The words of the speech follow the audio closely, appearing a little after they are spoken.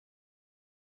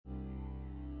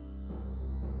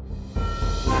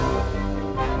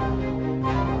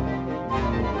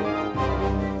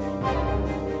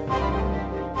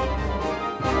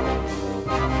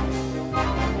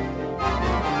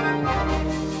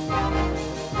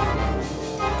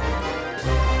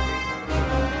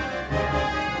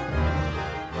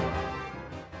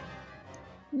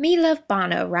Love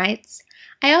Bono writes,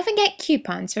 I often get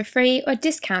coupons for free or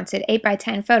discounted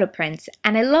 8x10 photo prints,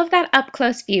 and I love that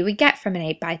up-close view we get from an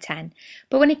 8x10,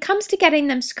 but when it comes to getting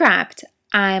them scrapped,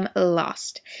 I'm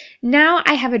lost. Now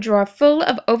I have a drawer full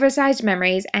of oversized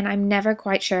memories and I'm never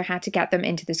quite sure how to get them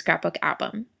into the scrapbook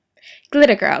album.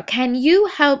 Glitter Girl, can you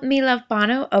help me love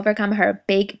Bono overcome her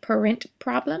big print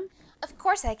problem? Of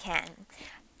course I can.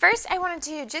 First, I wanted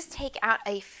to just take out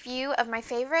a few of my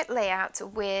favorite layouts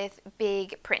with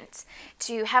big prints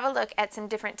to have a look at some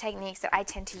different techniques that I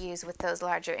tend to use with those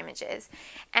larger images.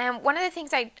 And one of the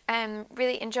things I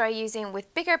really enjoy using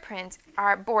with bigger prints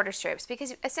are border strips,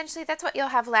 because essentially that's what you'll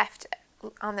have left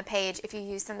on the page if you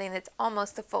use something that's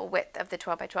almost the full width of the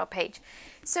 12 by 12 page.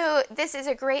 So this is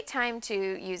a great time to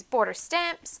use border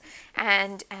stamps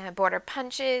and border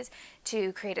punches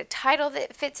to create a title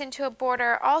that fits into a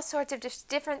border, all sorts of just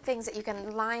different things that you can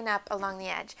line up along the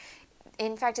edge.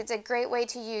 In fact, it's a great way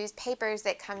to use papers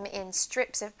that come in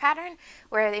strips of pattern,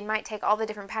 where they might take all the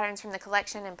different patterns from the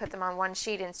collection and put them on one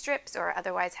sheet in strips, or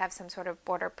otherwise have some sort of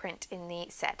border print in the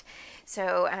set.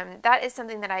 So that is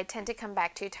something that I tend to come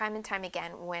back to time and time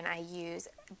again when I use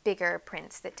bigger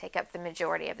prints that take up the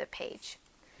majority of the page.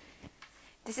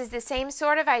 This is the same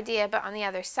sort of idea, but on the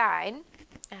other side,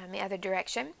 the other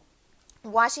direction.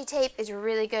 Washi tape is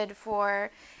really good for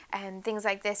things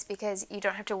like this because you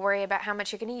don't have to worry about how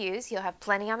much you're going to use. You'll have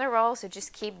plenty on the roll, so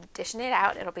just keep dishing it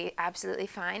out. It'll be absolutely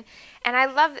fine. And I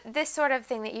love this sort of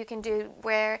thing that you can do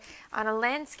where on a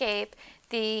landscape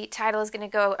the title is going to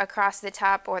go across the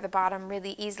top or the bottom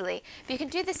really easily. But you can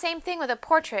do the same thing with a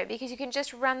portrait because you can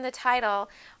just run the title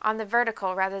on the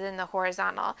vertical rather than the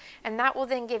horizontal. And that will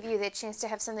then give you the chance to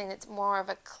have something that's more of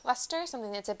a cluster,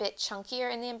 something that's a bit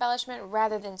chunkier in the embellishment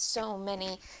rather than so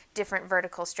many different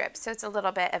vertical strips. So it's a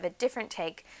little bit of a different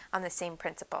take on the same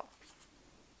principle.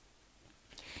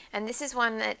 And this is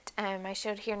one that I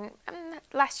showed here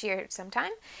last year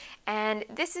sometime. And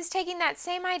this is taking that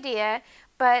same idea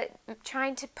but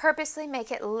trying to purposely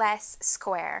make it less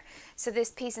square. So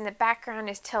this piece in the background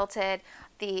is tilted.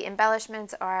 The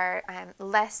embellishments are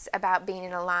less about being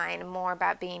in a line, more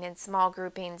about being in small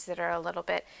groupings that are a little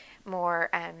bit more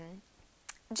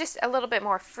just a little bit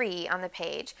more free on the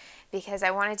page, because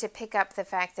I wanted to pick up the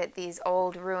fact that these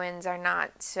old ruins are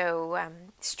not so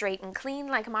straight and clean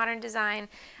like modern design.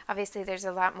 Obviously there's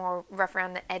a lot more rough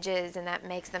around the edges, and that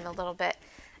makes them a little bit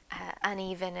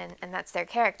uneven, and that's their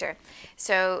character.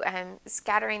 So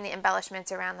scattering the embellishments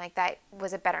around like that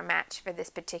was a better match for this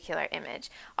particular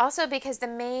image. Also because the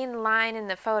main line in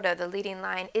the photo, the leading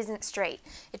line, isn't straight.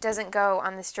 It doesn't go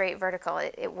on the straight vertical.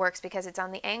 It works because it's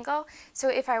on the angle. So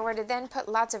if I were to then put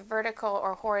lots of vertical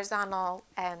or horizontal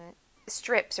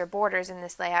strips or borders in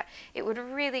this layout, it would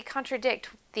really contradict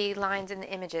the lines in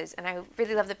the images, and I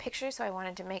really love the picture, so I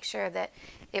wanted to make sure that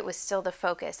it was still the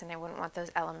focus and I wouldn't want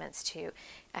those elements to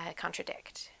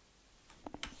contradict.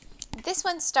 This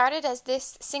one started as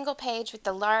this single page with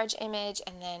the large image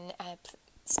and then a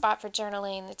spot for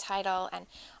journaling, the title, and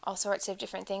all sorts of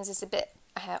different things. It's a bit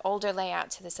older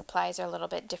layout, so the supplies are a little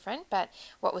bit different, but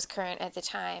what was current at the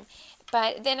time.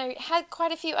 But then I had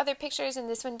quite a few other pictures, and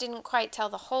this one didn't quite tell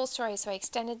the whole story, so I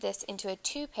extended this into a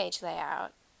 2-page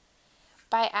layout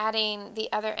by adding the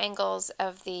other angles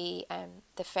of the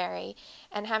fairy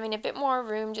and having a bit more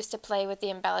room just to play with the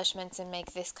embellishments and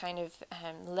make this kind of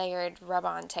layered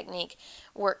rub-on technique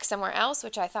work somewhere else,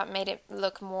 which I thought made it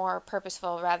look more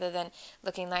purposeful rather than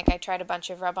looking like I tried a bunch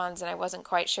of rub-ons and I wasn't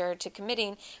quite sure to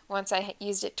committing. Once I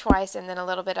used it twice and then a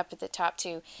little bit up at the top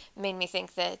too, made me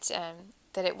think that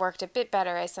that it worked a bit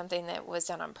better as something that was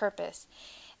done on purpose.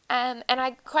 And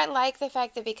I quite like the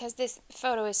fact that because this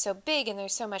photo is so big and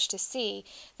there's so much to see,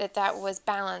 that was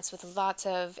balanced with lots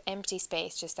of empty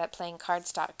space, just that plain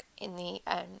cardstock in the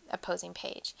opposing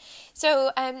page.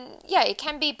 So yeah, it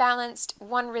can be balanced,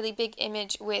 one really big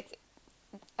image with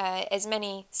as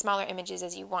many smaller images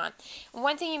as you want.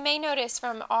 One thing you may notice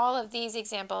from all of these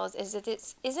examples is that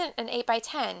this isn't an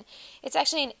 8x10. It's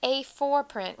actually an A4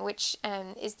 print, which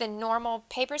is the normal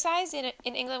paper size. In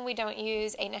England, we don't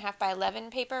use 8.5 by 11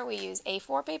 paper. We use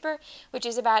A4 paper, which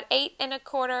is about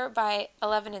 8.25 by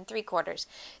 11.75.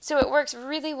 So it works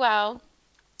really well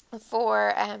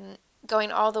for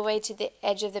going all the way to the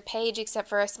edge of the page except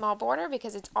for a small border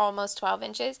because it's almost 12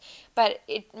 inches, but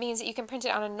it means that you can print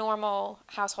it on a normal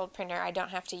household printer. I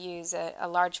don't have to use a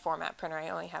large format printer. I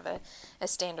only have a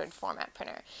standard format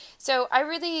printer. So I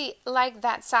really like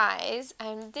that size,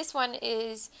 and this one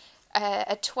is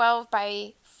a 12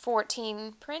 by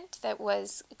 14 print that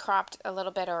was cropped a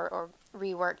little bit or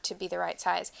reworked to be the right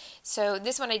size. So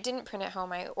this one I didn't print at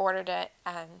home. I ordered it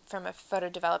from a photo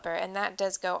developer, and that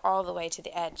does go all the way to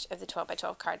the edge of the 12 by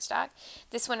 12 cardstock.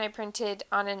 This one I printed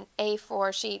on an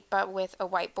A4 sheet but with a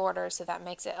white border, so that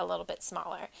makes it a little bit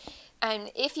smaller.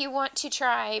 And if you want to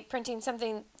try printing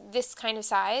something this kind of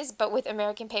size, but with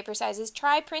American paper sizes,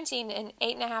 try printing an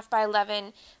 8.5 by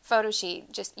 11 photo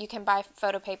sheet. Just you can buy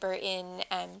photo paper in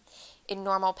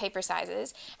normal paper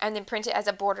sizes, and then print it as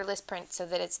a borderless print so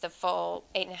that it's the full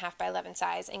 8.5 by 11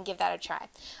 size, and give that a try.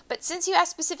 But since you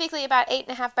asked specifically about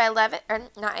 8.5 by 11, or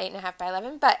not 8.5 by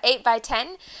 11, but 8 by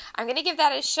 10, I'm going to give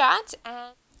that a shot.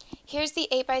 And here's the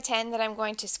 8 by 10 that I'm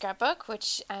going to scrapbook,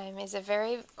 which is a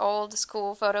very old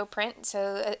school photo print,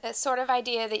 so a sort of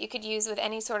idea that you could use with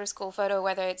any sort of school photo,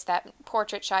 whether it's that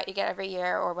portrait shot you get every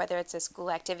year or whether it's a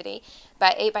school activity.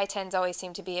 But 8 by 10s always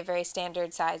seem to be a very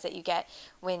standard size that you get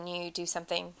when you do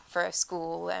something for a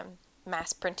school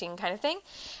mass printing kind of thing.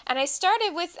 And I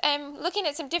started with looking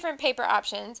at some different paper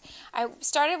options. I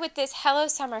started with this Hello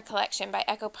Summer collection by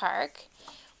Echo Park,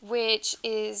 which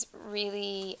is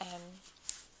really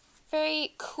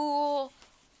very cool,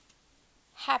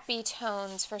 happy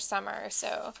tones for summer.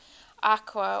 So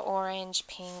aqua, orange,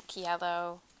 pink,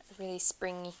 yellow, really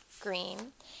springy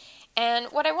green. And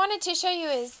what I wanted to show you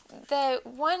is the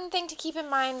one thing to keep in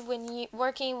mind when you're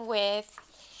working with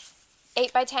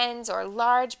 8 by 10s or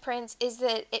large prints is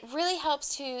that it really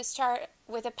helps to start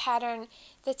with a pattern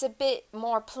that's a bit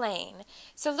more plain.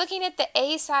 So looking at the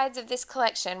A sides of this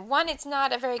collection, one, it's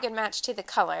not a very good match to the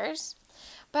colors.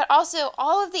 But also,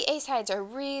 all of the A sides are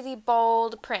really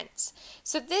bold prints.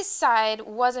 So this side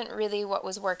wasn't really what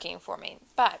was working for me.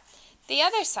 But the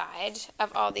other side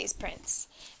of all these prints,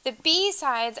 the B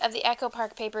sides of the Echo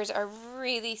Park papers are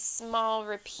really small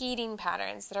repeating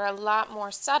patterns that are a lot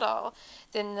more subtle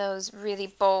than those really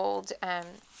bold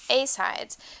A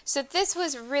sides. So this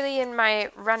was really in my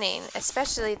running,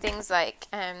 especially things like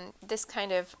this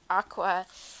kind of aqua,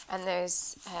 and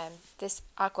there's this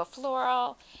aqua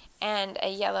floral, and a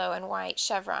yellow and white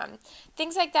chevron.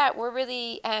 Things like that were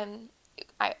really,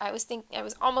 I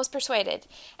was almost persuaded,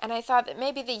 and I thought that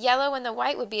maybe the yellow and the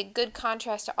white would be a good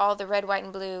contrast to all the red, white,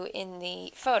 and blue in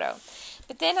the photo.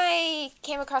 But then I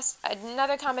came across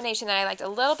another combination that I liked a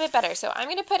little bit better, so I'm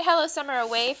going to put Hello Summer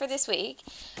away for this week,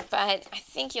 but I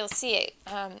think you'll see it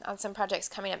on some projects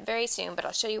coming up very soon, but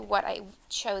I'll show you what I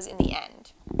chose in the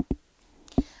end.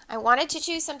 I wanted to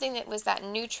choose something that was that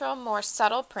neutral, more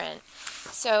subtle print,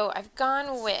 so I've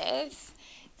gone with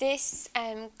this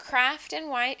craft and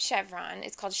white chevron.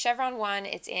 It's called Chevron 1.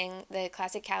 It's in the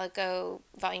Classic Calico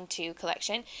Volume 2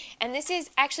 collection, and this is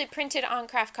actually printed on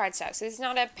craft cardstock, so this is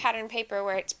not a pattern paper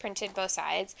where it's printed both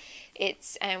sides.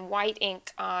 It's white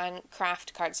ink on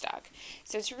craft cardstock,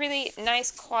 so it's really nice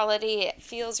quality. It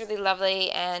feels really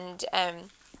lovely, and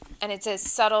it's a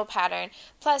subtle pattern.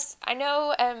 Plus, I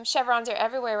know chevrons are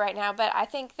everywhere right now, but I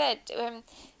think that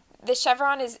the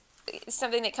chevron is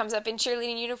something that comes up in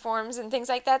cheerleading uniforms and things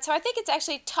like that, so I think it's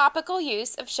actually topical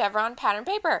use of chevron pattern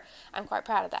paper. I'm quite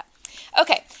proud of that.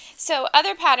 Okay, so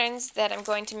other patterns that I'm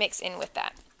going to mix in with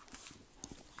that.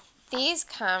 These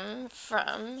come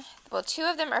from, well, two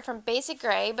of them are from Basic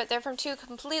Gray, but they're from two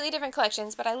completely different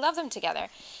collections, but I love them together.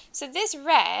 So this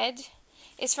red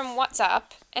is from What's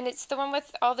Up, and it's the one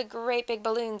with all the great big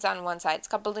balloons on one side. It's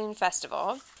called Balloon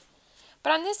Festival.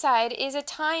 But on this side is a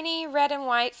tiny red and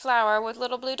white flower with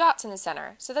little blue dots in the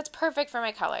center. So that's perfect for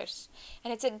my colors.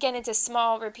 And it's a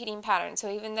small repeating pattern. So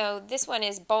even though this one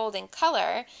is bold in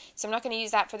color, so I'm not going to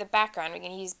use that for the background. We're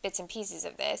going to use bits and pieces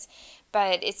of this.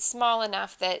 But it's small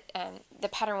enough that the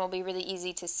pattern will be really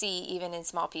easy to see even in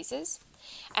small pieces.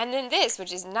 And then this,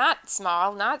 which is not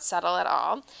small, not subtle at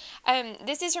all.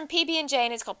 This is from PB&J,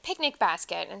 and it's called Picnic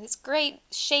Basket. And it's great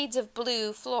shades of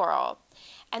blue floral.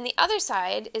 And the other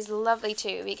side is lovely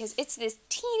too, because it's this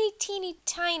teeny, teeny,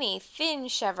 tiny, thin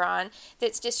chevron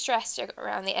that's distressed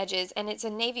around the edges, and it's a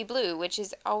navy blue, which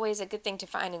is always a good thing to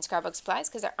find in scrapbook supplies,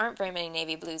 because there aren't very many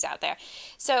navy blues out there.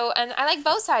 So, and I like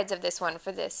both sides of this one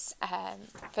for this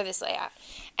layout.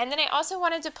 And then I also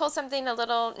wanted to pull something a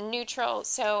little neutral,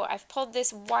 so I've pulled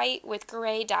this white with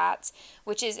gray dots,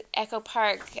 which is Echo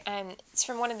Park, and it's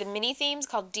from one of the mini themes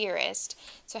called Dearest.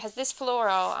 So it has this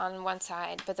floral on one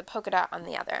side, but the polka dot on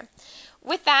the other.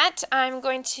 With that, I'm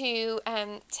going to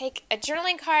take a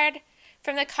journaling card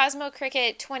from the Cosmo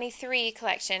Cricut 23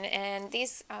 collection, and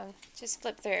these, just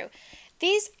flip through.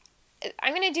 These,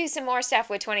 I'm going to do some more stuff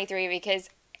with 23 because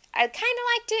I kind of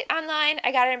liked it online.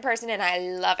 I got it in person, and I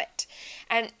love it.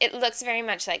 And it looks very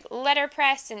much like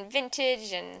letterpress and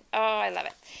vintage, and oh, I love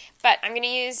it. But I'm going to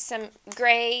use a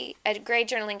gray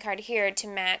journaling card here to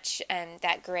match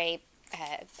that gray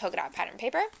polka dot pattern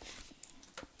paper.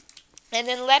 And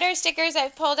then letter stickers,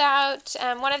 I've pulled out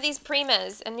one of these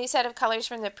Primas, a new set of colors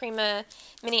from the Prima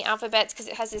Mini Alphabets, because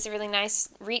it has this really nice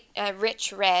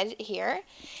rich red here.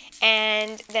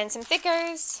 And then some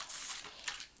thickers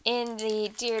in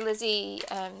the Dear Lizzie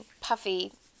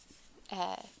puffy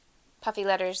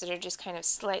letters that are just kind of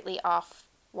slightly off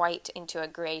white into a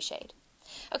gray shade.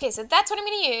 Okay, so that's what I'm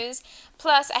going to use.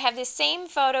 Plus, I have this same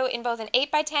photo in both an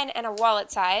 8x10 and a wallet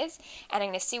size. And I'm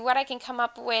going to see what I can come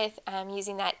up with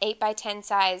using that 8x10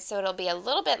 size. So it'll be a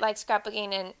little bit like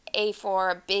scrapbooking an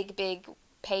A4, a big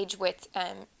page width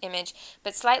image,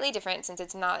 but slightly different since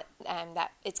it's not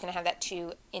it's going to have that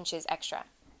 2 inches extra.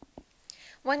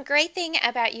 One great thing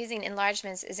about using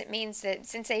enlargements is it means that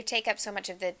since they take up so much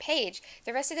of the page,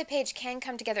 the rest of the page can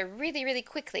come together really, really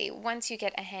quickly once you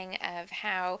get a hang of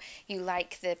how you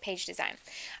like the page design.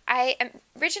 I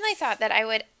originally thought that I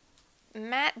would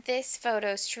mat this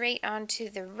photo straight onto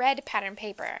the red pattern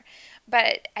paper,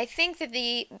 but I think that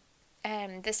the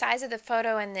size of the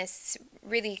photo and this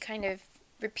really kind of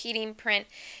repeating print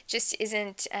just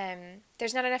isn't,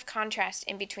 there's not enough contrast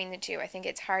in between the two. I think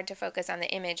it's hard to focus on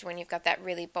the image when you've got that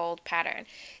really bold pattern.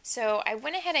 So I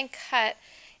went ahead and cut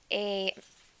a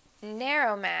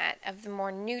narrow mat of the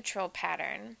more neutral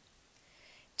pattern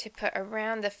to put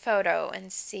around the photo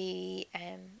and see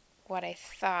what I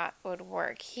thought would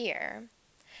work here.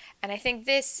 And I think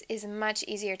this is much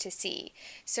easier to see.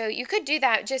 So you could do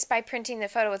that just by printing the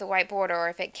photo with a white border, or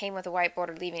if it came with a white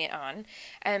border, leaving it on.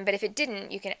 But if it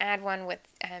didn't, you can add one with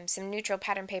some neutral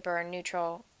pattern paper or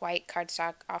neutral white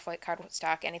cardstock, off-white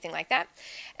cardstock, anything like that.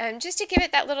 Just to give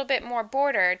it that little bit more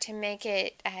border to make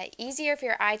it easier for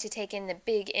your eye to take in the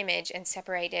big image and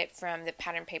separate it from the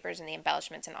pattern papers and the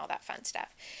embellishments and all that fun stuff.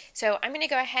 So I'm going to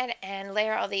go ahead and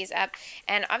layer all these up.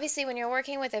 And obviously when you're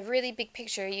working with a really big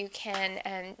picture, you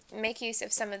can make use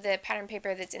of some of the pattern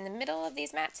paper that's in the middle of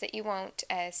these mats that you won't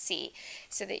see,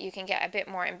 so that you can get a bit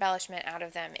more embellishment out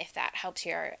of them if that helps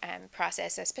your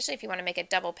process. So especially if you want to make a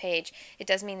double page, it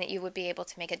does mean that you would be able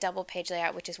to make a double page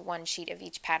layout, which is one sheet of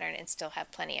each pattern, and still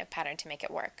have plenty of pattern to make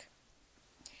it work.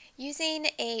 Using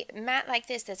a mat like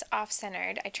this that's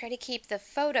off-centered, I try to keep the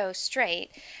photo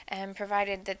straight,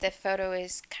 provided that the photo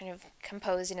is kind of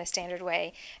composed in a standard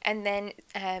way, and then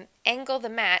angle the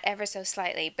mat ever so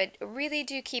slightly, but really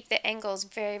do keep the angles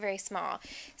very, very small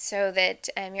so that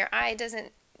your eye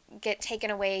doesn't get taken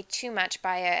away too much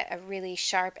by a really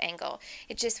sharp angle.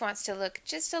 It just wants to look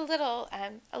just a little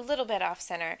bit off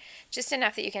center, just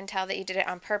enough that you can tell that you did it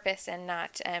on purpose and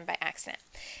not by accident.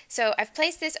 So I've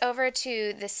placed this over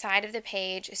to the side of the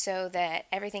page so that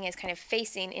everything is kind of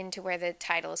facing into where the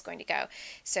title is going to go.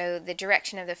 So the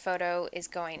direction of the photo is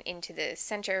going into the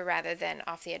center rather than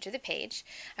off the edge of the page.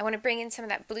 I want to bring in some of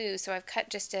that blue, so I've cut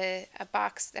just a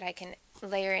box that I can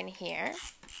layer in here.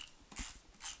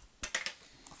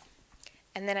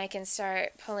 And then I can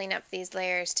start pulling up these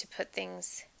layers to put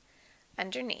things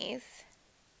underneath.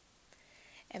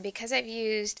 And because I've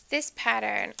used this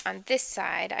pattern on this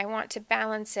side, I want to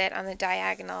balance it on the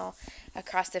diagonal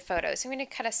across the photo. So I'm going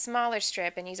to cut a smaller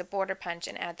strip and use a border punch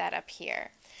and add that up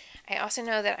here. I also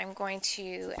know that I'm going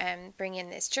to bring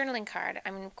in this journaling card.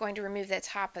 I'm going to remove the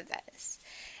top of this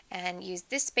and use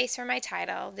this space for my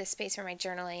title, this space for my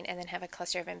journaling, and then have a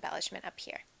cluster of embellishment up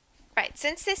here. Right,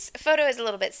 since this photo is a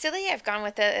little bit silly, I've gone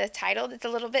with a title that's a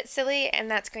little bit silly,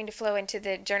 and that's going to flow into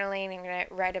the journaling. I'm going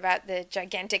to write about the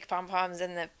gigantic pom-poms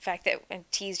and the fact that I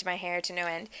teased my hair to no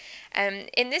end.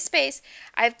 In this space,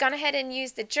 I've gone ahead and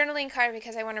used the journaling card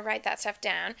because I want to write that stuff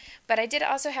down, but I did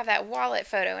also have that wallet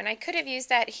photo, and I could have used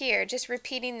that here, just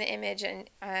repeating the image and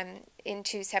in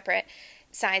two separate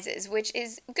sizes, which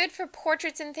is good for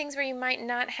portraits and things where you might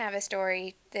not have a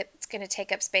story that's going to take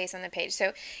up space on the page.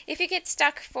 So if you get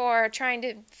stuck for trying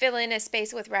to fill in a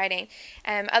space with writing,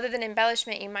 other than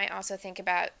embellishment, you might also think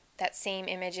about that same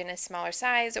image in a smaller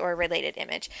size or a related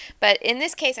image. But in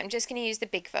this case, I'm just going to use the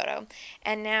big photo.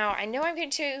 And now I know I'm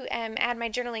going to add my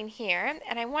journaling here,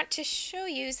 and I want to show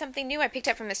you something new I picked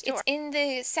up from the store. It's in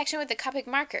the section with the Copic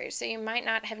markers, so you might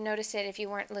not have noticed it if you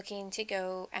weren't looking to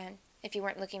go if you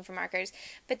weren't looking for markers.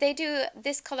 But they do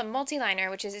this called a multi-liner,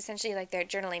 which is essentially like their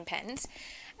journaling pens,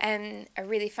 and a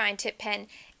really fine tip pen,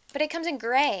 but it comes in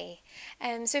gray.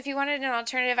 So if you wanted an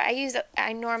alternative,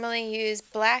 I normally use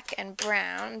black and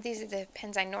brown. These are the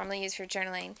pens I normally use for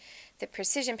journaling, the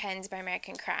Precision pens by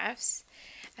American Crafts.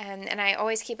 And I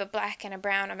always keep a black and a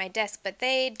brown on my desk, but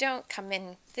they don't come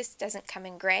in, this doesn't come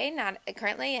in gray, not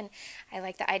currently, and I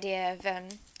like the idea of a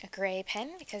gray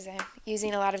pen because I'm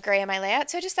using a lot of gray in my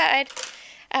layout, so I just thought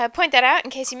I'd point that out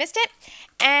in case you missed it.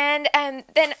 And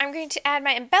then I'm going to add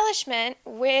my embellishment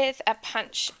with a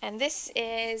punch, and this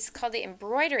is called the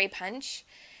embroidery punch.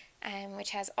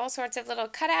 which has all sorts of little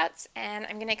cutouts, and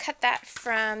I'm going to cut that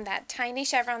from that tiny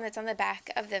chevron that's on the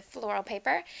back of the floral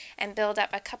paper and build up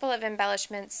a couple of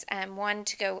embellishments, one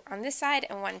to go on this side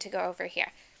and one to go over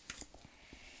here.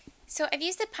 So I've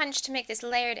used the punch to make this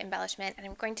layered embellishment, and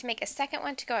I'm going to make a second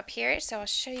one to go up here, so I'll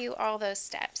show you all those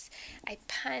steps. I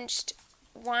punched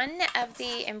one of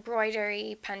the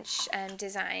embroidery punch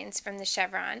designs from the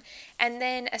chevron, and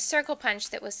then a circle punch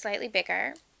that was slightly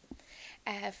bigger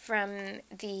from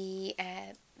the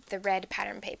red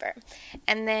pattern paper,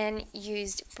 and then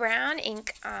used brown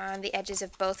ink on the edges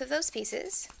of both of those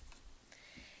pieces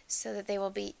so that they will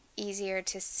be easier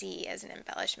to see as an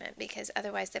embellishment, because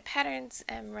otherwise the patterns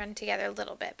run together a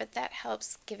little bit, but that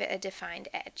helps give it a defined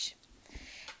edge.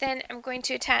 Then I'm going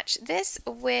to attach this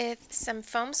with some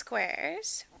foam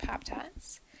squares, Pop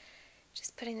Dots,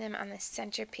 just putting them on the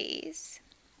centerpiece.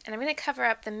 And I'm going to cover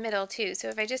up the middle too, so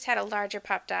if I just had a larger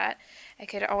Pop Dot, I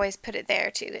could always put it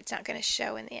there too. It's not going to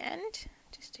show in the end.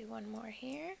 Just do one more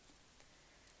here.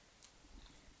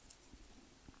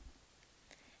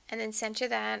 And then center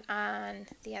that on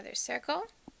the other circle.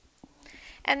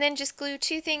 And then just glue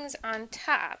two things on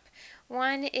top.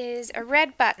 One is a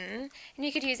red button, and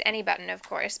you could use any button, of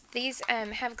course. These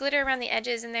have glitter around the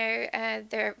edges, and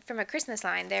they're from a Christmas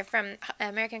line. They're from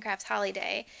American Crafts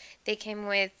Holiday. They came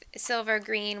with silver,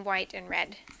 green, white, and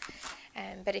red.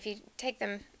 But if you take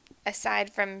them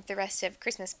aside from the rest of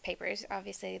Christmas papers,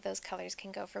 obviously those colors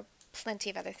can go for plenty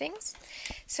of other things.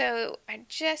 So I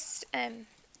just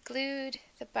glued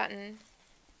the button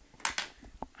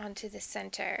onto the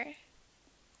center.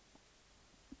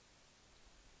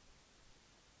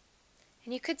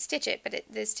 And you could stitch it, but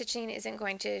the stitching isn't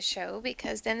going to show,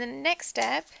 because then the next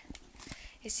step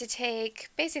is to take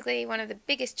basically one of the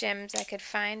biggest gems I could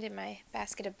find in my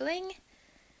basket of bling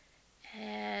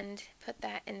and put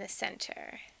that in the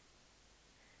center.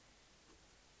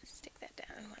 Stick that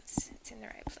down once it's in the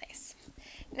right place.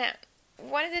 Now,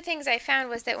 one of the things I found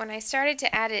was that when I started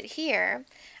to add it here,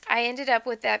 I ended up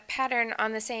with that pattern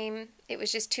on the same, it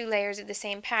was just two layers of the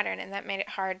same pattern, and that made it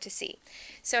hard to see.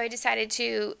 So I decided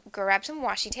to grab some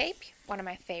washi tape, one of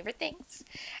my favorite things,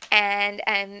 and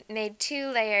made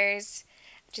two layers,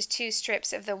 just two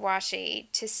strips of the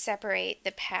washi to separate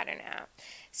the pattern out.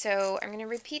 So I'm going to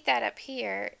repeat that up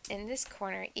here in this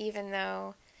corner, even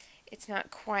though it's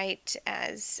not quite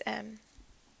as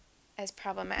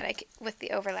problematic with the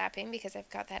overlapping, because I've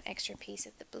got that extra piece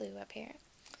of the blue up here.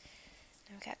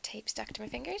 I've got tape stuck to my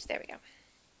fingers. There we go.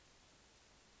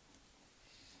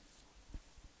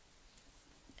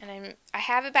 And I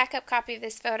have a backup copy of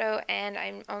this photo, and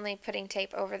I'm only putting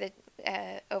tape over the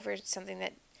over something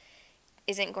that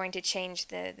isn't going to change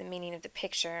the meaning of the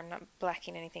picture. I'm not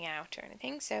blacking anything out or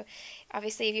anything. So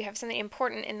obviously if you have something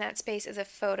important in that space of the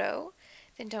photo,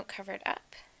 then don't cover it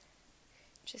up.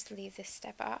 Just leave this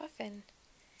step off and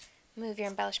move your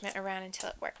embellishment around until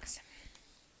it works.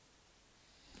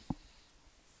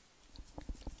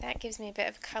 That gives me a bit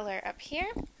of color up here.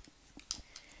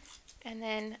 And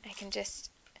then I can just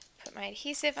put my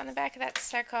adhesive on the back of that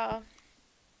circle,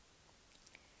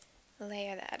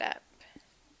 layer that up.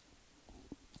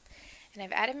 And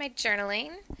I've added my journaling,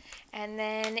 and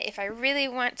then if I really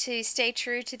want to stay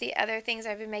true to the other things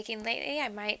I've been making lately, I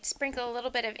might sprinkle a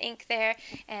little bit of ink there,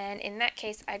 and in that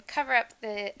case I'd cover up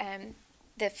the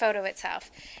photo itself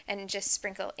and just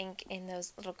sprinkle ink in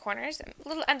those little corners. I'm a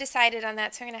little undecided on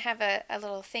that, so I'm going to have a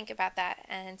little think about that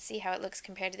and see how it looks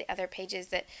compared to the other pages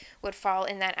that would fall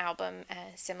in that album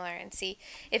similar, and see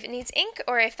if it needs ink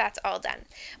or if that's all done.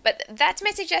 But that's my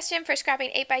suggestion for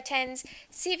scrapping 8x10s.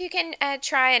 See if you can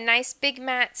try a nice big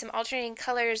mat, some alternating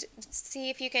colors. See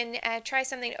if you can try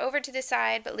something over to the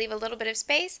side but leave a little bit of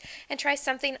space, and try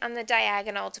something on the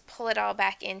diagonal to pull it all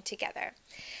back in together.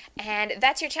 And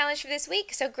that's your challenge for this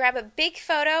week, so grab a big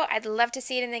photo. I'd love to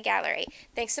see it in the gallery.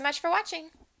 Thanks so much for watching.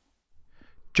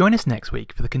 Join us next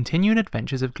week for the continuing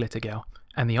adventures of Glitter Girl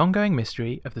and the ongoing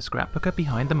mystery of the scrapbooker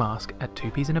behind the mask at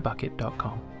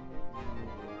 2peasinabucket.com.